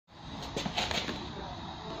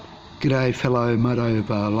G'day fellow moto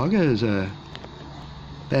vloggers,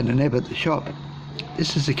 Ben and Eb at the shop.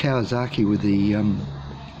 This is the Kawasaki with the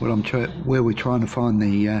where we're trying to find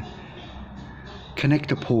the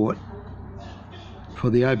connector port for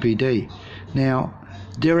the OBD. Now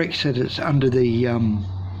Derek said it's under the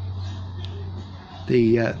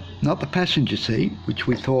not the passenger seat, which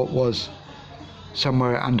we thought was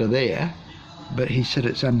somewhere under there, but he said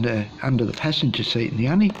it's under the passenger seat,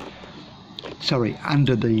 and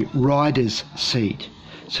under the rider's seat.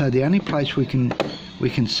 So the only place we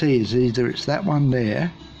can see is either it's that one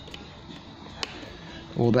there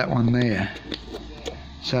or that one there.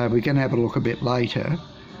 So we're going to have a look a bit later,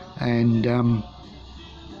 and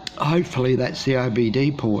hopefully that's the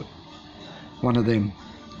OBD port, one of them.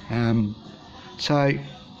 So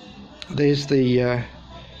there's the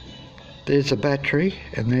battery,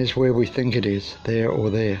 and there's where we think it is, there or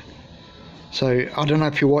there. So I don't know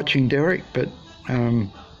if you're watching, Derek, but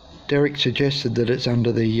Derek suggested that it's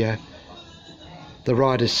under the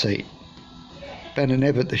rider's seat. Ben and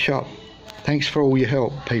Eb at the shop. Thanks for all your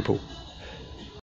help, people.